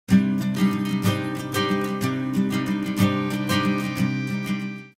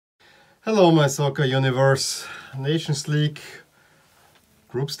Hello, my soccer universe. Nations League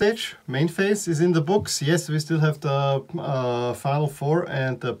group stage, main phase is in the books. Yes, we still have the Final Four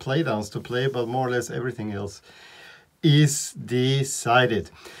and the playdowns to play, but more or less everything else is decided.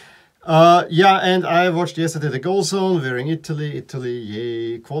 Yeah, and I watched yesterday the goal zone wearing Italy. Italy,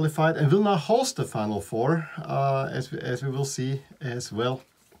 yay, qualified and will now host the Final Four, as we will see as well.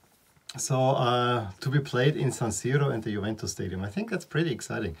 So to be played in San Siro and the Juventus Stadium. I think that's pretty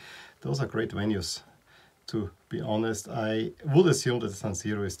exciting. Those are great venues. To be honest, I would assume that San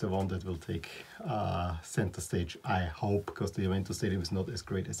Siro is the one that will take center stage, I hope, because the Juventus Stadium is not as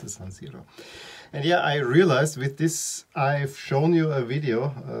great as the San Siro. And yeah, I realized with this, I've shown you a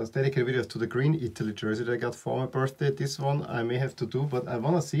video, a dedicated video to the green Italy jersey that I got for my birthday. This one I may have to do, but I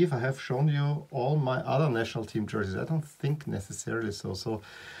want to see if I have shown you all my other national team jerseys. I don't think necessarily so. So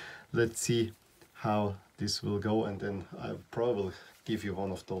let's see how this will go, and then I probably will give you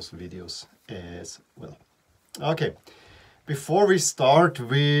one of those videos as well. Okay, before we start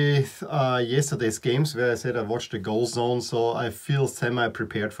with yesterday's games, where I said I watched the goal zone, so I feel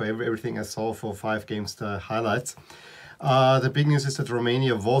semi-prepared for everything I saw for 5 games, the highlights. The big news is that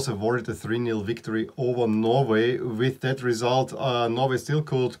Romania was awarded a 3-0 victory over Norway. With that result, Norway still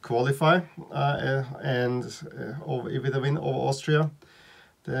could qualify and with a win over Austria.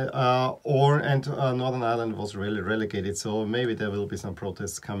 Northern Ireland was really relegated, so maybe there will be some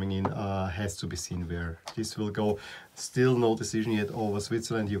protests coming in. Has to be seen where this will go. Still no decision yet over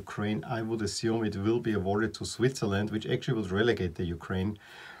Switzerland, Ukraine. I would assume it will be awarded to Switzerland, which actually would relegate the Ukraine.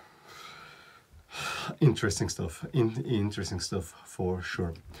 Interesting stuff. Interesting stuff for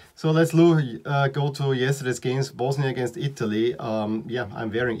sure. So let's go to yesterday's games. Bosnia against Italy. Yeah,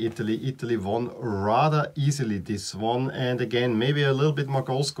 I'm wearing Italy. Italy won rather easily this one, and again maybe a little bit more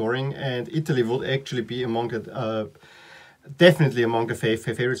goal scoring, and Italy would actually be among the definitely among the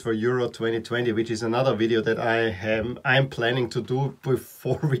favorites for Euro 2020, which is another video that I'm planning to do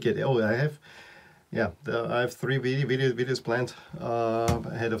before we get. Oh, I have 3 videos planned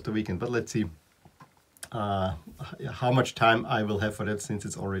ahead of the weekend, but let's see how much time I will have for that, since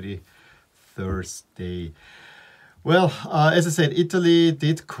it's already Thursday. Well, as I said, Italy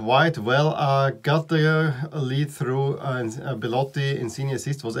did quite well. Got the lead through Belotti. Insigne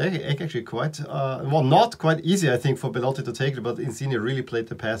assist was actually quite, well, not quite easy, I think, for Belotti to take it, but Insigne really played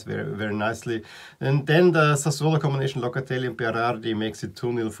the pass very, very nicely. And then the Sassuolo combination, Locatelli and Berardi, makes it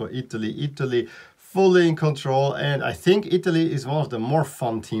 2-0 for Italy. Italy fully in control, and I think Italy is one of the more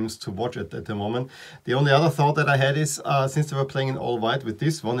fun teams to watch at the moment. The only other thought that I had is, since they were playing in all white with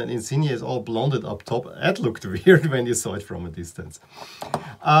this one, and Insigne is all blonded up top, that looked weird when you saw it from a distance.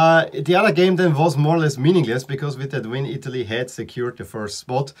 The other game then was more or less meaningless, because with that win Italy had secured the first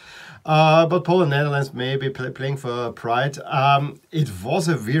spot. But Poland, Netherlands may be playing for pride. It was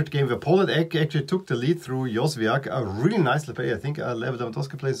a weird game where Poland actually took the lead through Jozwiak, a really nicely played. I think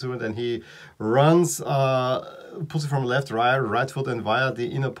Lewandowski plays through it, and he runs, puts it from left, right foot, and via the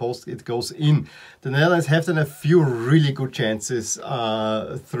inner post it goes in. The Netherlands have then a few really good chances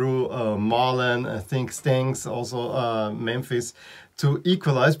through Marlen, I think Stengs, also Memphis, to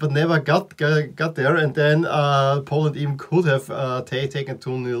equalize, but never got there, and then Poland even could have taken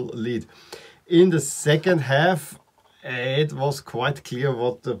 2-0 lead. In the second half, it was quite clear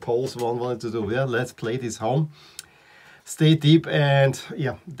what the Poles wanted to do. Yeah, let's play this home, stay deep, and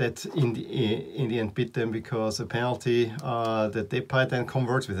yeah, that in the end beat them, because a penalty that Depay then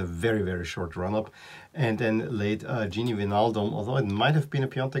converts with a very, very short run-up, and then late Gini Wijnaldum, although it might have been a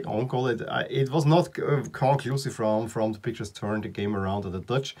Piontek own goal, it was not conclusive from the pictures, turned the game around. The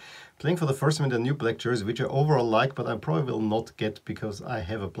Dutch playing for the first time in the new black jersey, which I overall like, but I probably will not get, because I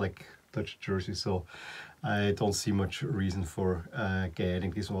have a black Dutch jersey, so I don't see much reason for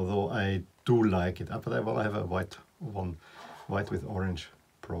getting this one, although I do like it. But I want to have a white one, white with orange,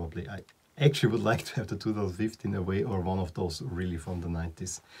 probably. I actually would like to have the 2015 away, or one of those really from the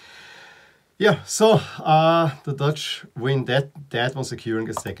 90s. Yeah, so the Dutch win that one, securing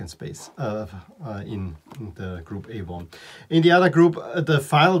a second space in the Group A1. In the other group, the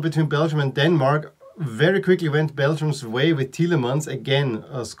final between Belgium and Denmark very quickly went Belgium's way, with Tielemans again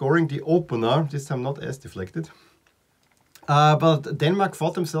scoring the opener, this time not as deflected. But Denmark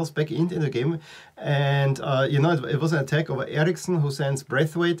fought themselves back into the game, and you know, it was an attack over Eriksen, who sends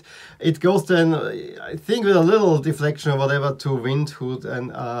Braithwaite. It goes then, I think, with a little deflection or whatever to Wind, who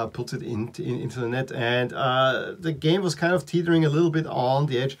then puts it into the net, and the game was kind of teetering a little bit on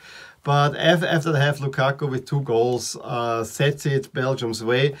the edge. But after the half, Lukaku with 2 goals sets it Belgium's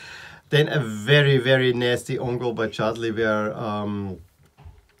way. Then a very, very nasty own goal by Chadli, where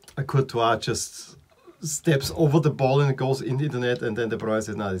Courtois just steps over the ball and it goes into the net, and then De Bruyne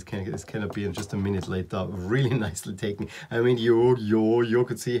says, no, this cannot be, and just a minute later, really nicely taken. I mean, you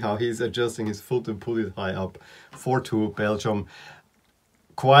could see how he's adjusting his foot and put it high up. 4-2 Belgium.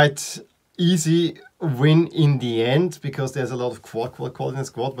 Quite easy win in the end, because there's a lot of quality in the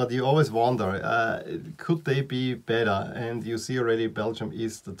squad, but you always wonder, could they be better? And you see already Belgium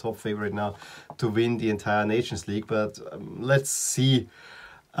is the top favorite now to win the entire Nations League, but let's see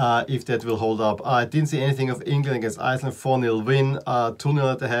if that will hold up. I didn't see anything of England against Iceland. 4-0 win,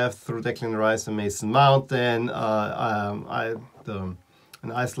 2-0 at the half through Declan Rice and Mason Mount. Then an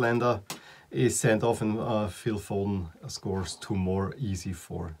Icelander is sent off, and Phil Foden scores 2 more, easy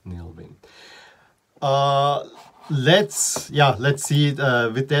 4-0 win. Let's see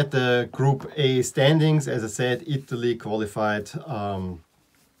with that Group A standings. As I said, Italy qualified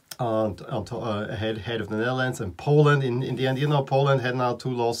ahead of the Netherlands, and Poland in the end. You know, Poland had now 2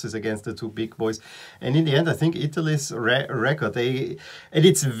 losses against the 2 big boys, and in the end I think Italy's record, and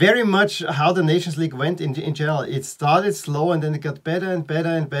it's very much how the Nations League went in general. It started slow and then it got better and better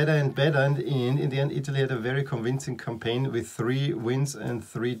and better and better, and in the end Italy had a very convincing campaign with 3 wins and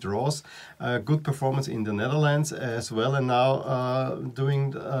 3 draws. Good performance in the Netherlands as well, and now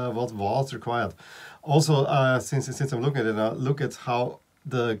doing what was required. Also, since I'm looking at it now, look at how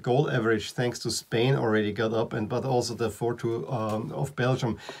the goal average, thanks to Spain, already got up, but also the 4-2 of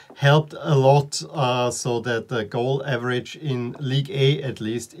Belgium helped a lot, so that the goal average in League A at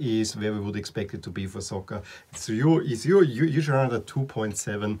least is where we would expect it to be for soccer. It's usually around a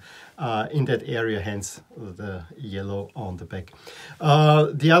 2.7 in that area, hence the yellow on the back.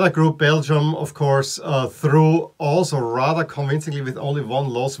 The other group, Belgium, of course, through also rather convincingly with only 1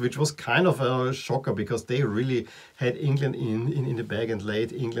 loss, which was kind of a shocker, because they really had England in the bag, and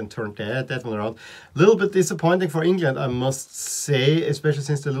late England turned that one around. A little bit disappointing for England, I must say, especially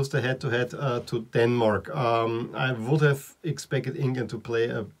since they lost the head-to-head to Denmark. I would have expected England to play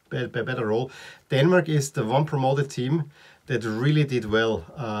a better role. Denmark is the one promoted team that really did well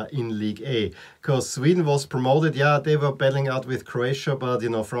in League A, because Sweden was promoted. Yeah, they were battling out with Croatia, but you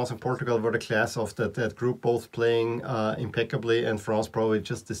know, France and Portugal were the class of that group, both playing impeccably, and France probably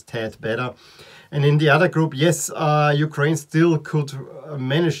just this tad better. And in the other group, yes, Ukraine still could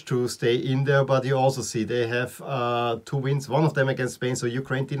manage to stay in there, but you also see they have 2 wins, one of them against Spain, so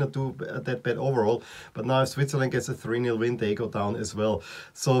Ukraine did not do that bad overall. But now if Switzerland gets a 3-0 win, they go down as well.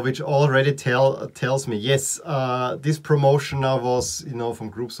 So which already tells me, yes, this promotion now was, you know, from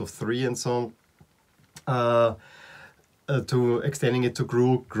groups of 3 and so on, to extending it to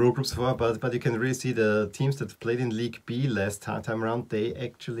groups of 4, but you can really see the teams that played in League B last time around, they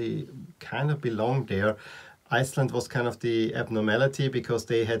actually kind of belong there. Iceland was kind of the abnormality, because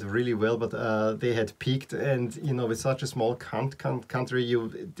they had really well, but they had peaked, and you know, with such a small country,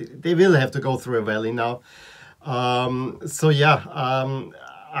 they will have to go through a valley now. So yeah,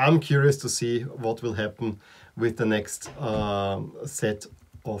 I'm curious to see what will happen with the next set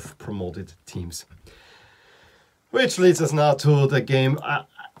of promoted teams. Which leads us now to the game.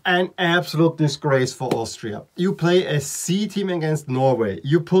 An absolute disgrace for Austria. You play a C team against Norway.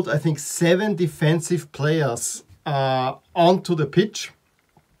 You put, I think, 7 defensive players onto the pitch,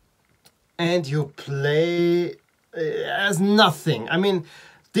 and you play as nothing. I mean,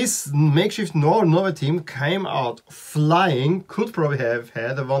 this makeshift Norway team came out flying, could probably have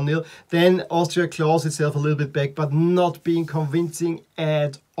had a 1-0. Then Austria claws itself a little bit back, but not being convincing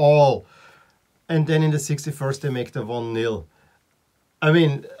at all. And then in the 61st, they make the 1-0. I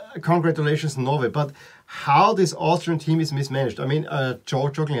mean, congratulations Norway, but how this Austrian team is mismanaged. I mean,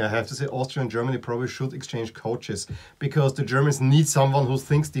 jokingly, I have to say Austria and Germany probably should exchange coaches, because the Germans need someone who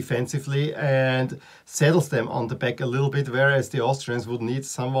thinks defensively and settles them on the back a little bit, whereas the Austrians would need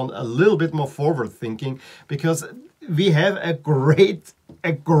someone a little bit more forward thinking, because we have a great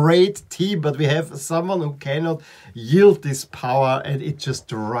team, but we have someone who cannot yield this power, and it just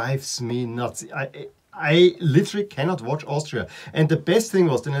drives me nuts. I literally cannot watch Austria. And the best thing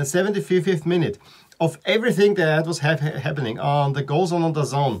was, in the 75th minute, of everything that was happening on the goals on the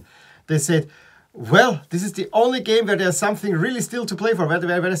zone, they said, well, this is the only game where there's something really still to play for, where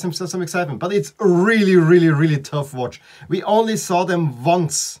there's some excitement. But it's really tough watch. We only saw them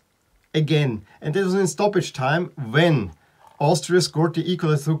once again, and this was in stoppage time, when Austria scored the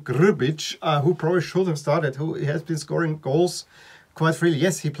equalizer through Grbić, who probably should have started, who has been scoring goals quite freely.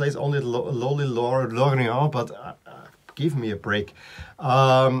 Yes, he plays only lowly Lorient, but give me a break.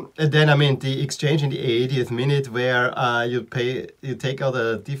 And then, I mean, the exchange in the 80th minute, where you take out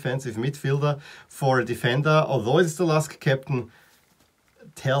a defensive midfielder for a defender, although it's the last captain,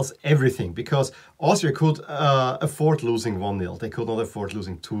 tells everything, because Austria could afford losing 1-0. They could not afford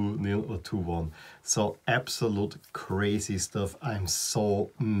losing 2-0 or 2-1. So absolute crazy stuff. I'm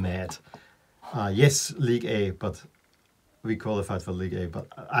so mad. Yes, League A, but we qualified for League A, but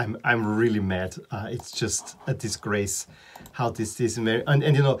I'm really mad. It's just a disgrace how this is.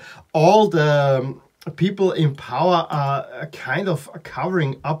 And you know, all the people in power are kind of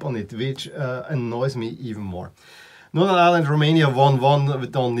covering up on it, which annoys me even more. Northern Ireland, Romania 1-1. We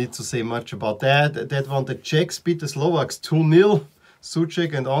don't need to say much about that. That one, the Czechs beat the Slovaks 2-0.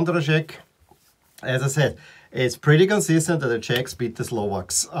 Suchek and Ondrašek. As I said, it's pretty consistent that the Czechs beat the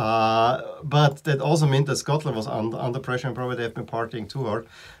Slovaks. But that also meant that Scotland was under pressure, and probably they've been partying too hard,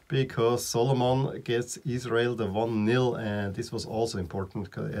 because Solomon gets Israel the 1-0. And this was also important,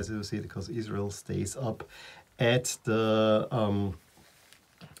 as you see, because Israel stays up at the...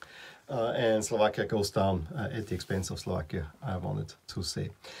 and Slovakia goes down at the expense of Slovakia, I wanted to say.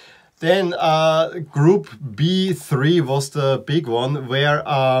 Then Group B3 was the big one, where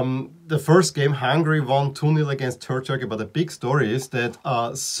the first game, Hungary won 2-0 against Turkey. But the big story is that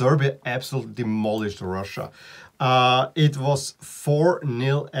Serbia absolutely demolished Russia. It was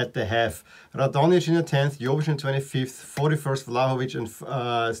 4-0 at the half. Radonjic in the 10th, Jovic in the 25th, 41st Vlahovic, and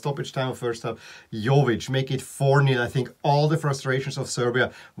stoppage time of first half. Jovic make it 4-0. I think all the frustrations of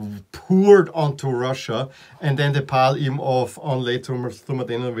Serbia poured onto Russia, and then the pile in of on late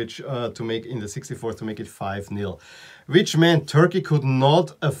Mladenovic to make in the 64th to make it 5-0. Which meant Turkey could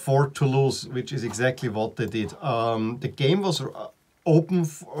not afford to lose, which is exactly what they did. The game was open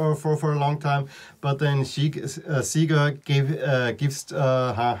for a long time, but then Seeger gives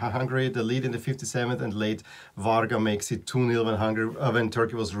Hungary the lead in the 57th, and late Varga makes it 2-0 when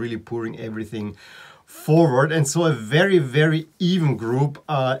Turkey was really pouring everything forward. And so a very, very even group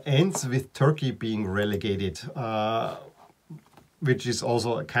ends with Turkey being relegated, which is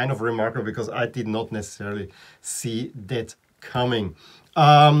also kind of remarkable, because I did not necessarily see that coming.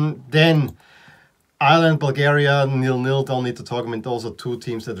 Then Ireland, Bulgaria, 0-0, don't need to talk. I mean, those are two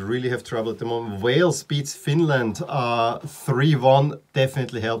teams that really have trouble at the moment. Wales beats Finland 3-1.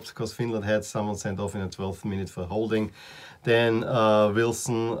 Definitely helped, because Finland had someone sent off in the 12th minute for holding. Then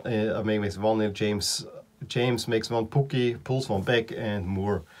Wilson makes 1-0. James makes one. Pukki pulls one back, and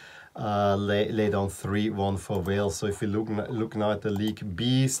Moore lay down 3-1 for Wales. So if you look now at the League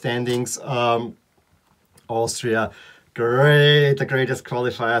B standings, Austria, great, the greatest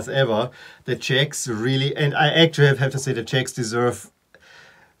qualifiers ever. The Czechs really, and I actually have to say the Czechs deserve,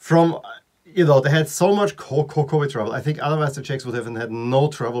 from, you know, they had so much COVID trouble. I think otherwise the Czechs would have had no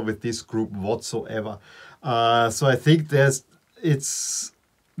trouble with this group whatsoever. So I think it's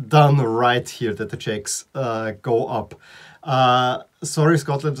done right here that the Czechs go up. Sorry,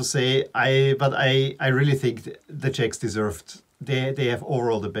 Scotland, to say, but I really think the Czechs deserved. They have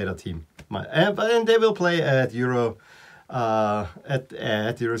overall the better team. And they will play at Euro. At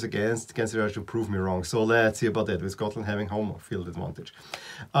Euros against Russia to prove me wrong. So let's see about that, with Scotland having home field advantage.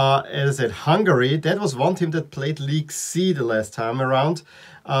 As I said, Hungary, that was one team that played League C the last time around.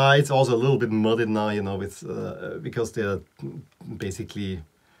 It's also a little bit muddied now, you know, with because they're basically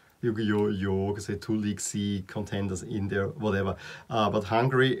you say two League C contenders in there, whatever. But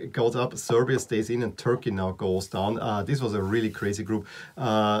Hungary goes up, Serbia stays in, and Turkey now goes down. This was a really crazy group.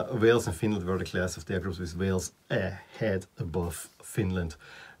 Wales and Finland were the class of their groups, with Wales ahead above Finland.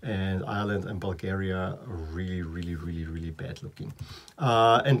 And Ireland and Bulgaria really, really, really, really bad looking.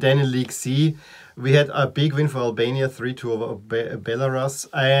 And then in League C, we had a big win for Albania, 3-2 over Belarus.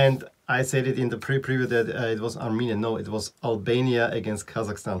 And I said it in the preview that it was Armenia. No, it was Albania against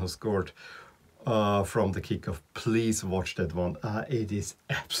Kazakhstan who scored from the kickoff. Please watch that one. It is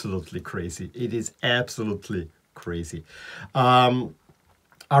absolutely crazy. It is absolutely crazy.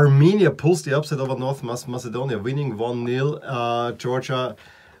 Armenia pulls the upset over North Macedonia, winning 1-0. Georgia,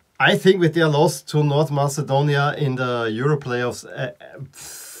 I think with their loss to North Macedonia in the Euro playoffs,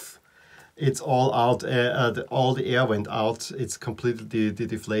 it's all out. All the air went out. It's completely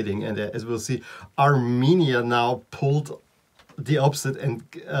deflating. And as we'll see, Armenia now pulled the upset and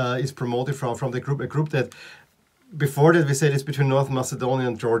is promoted from the group. A group that, before that, we said it's between North Macedonia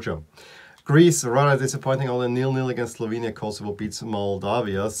and Georgia. Greece, rather disappointing, only 0-0 against Slovenia. Kosovo beats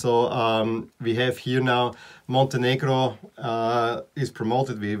Moldavia. So we have here now Montenegro is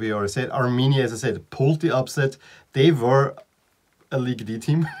promoted. We already said. Armenia, as I said, pulled the upset. They were a League D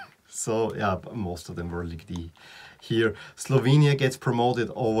team. So yeah, most of them were League D here. Slovenia gets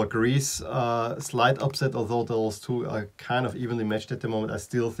promoted over Greece. Slight upset, although those two are kind of evenly matched at the moment. I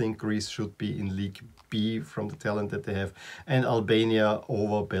still think Greece should be in League B from the talent that they have. And Albania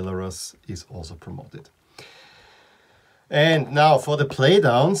over Belarus is also promoted. And now for the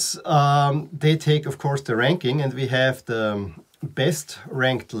playdowns, they take, of course, the ranking, and we have the best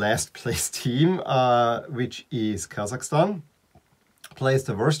ranked last place team, which is Kazakhstan, plays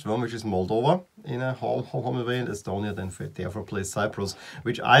the worst one, which is Moldova, in a home away, and Estonia then therefore plays Cyprus,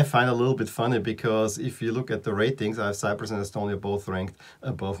 which I find a little bit funny, because if you look at the ratings, I have Cyprus and Estonia both ranked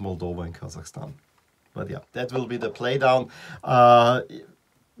above Moldova and Kazakhstan. But yeah, that will be the playdown.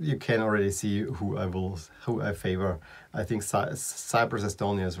 You can already see who I favor. I think Cyprus,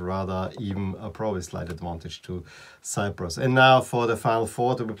 Estonia is rather even probably slight advantage to Cyprus. And now for the final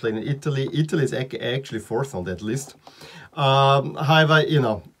four to be played in Italy. Italy is actually fourth on that list. However, you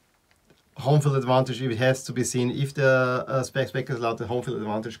know, home field advantage, it has to be seen. If the spectators allow the home field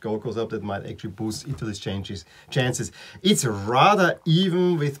advantage goal goes up, that might actually boost Italy's chances. It's rather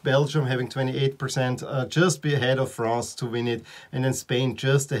even, with Belgium having 28%, just be ahead of France to win it, and then Spain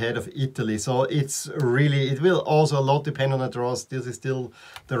just ahead of Italy. So it's really, it will also a lot depend on the draws. This is still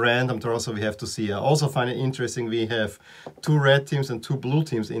the random draw, so we have to see. I also find it interesting, we have 2 red teams and 2 blue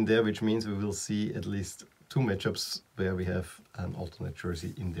teams in there, which means we will see at least 2 matchups where we have an alternate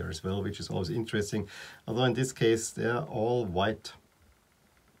jersey in there as well, which is always interesting. Although in this case they are all white.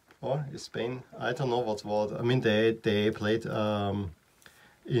 Or is Spain? I don't know what's what. I mean, they played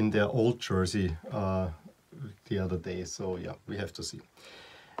in their old jersey the other day, so yeah, we have to see.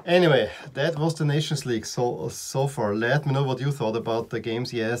 Anyway, that was the Nations League so far. Let me know what you thought about the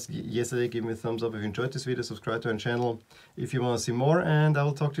games yesterday. Give me a thumbs up if you enjoyed this video. Subscribe to our channel if you want to see more, and I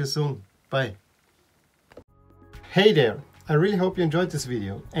will talk to you soon. Bye. Hey there, I really hope you enjoyed this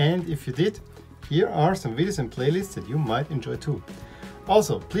video, and if you did, here are some videos and playlists that you might enjoy too.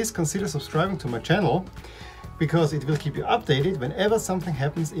 Also, please consider subscribing to my channel, because it will keep you updated whenever something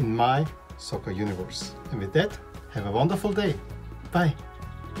happens in my soccer universe. And with that, have a wonderful day. Bye.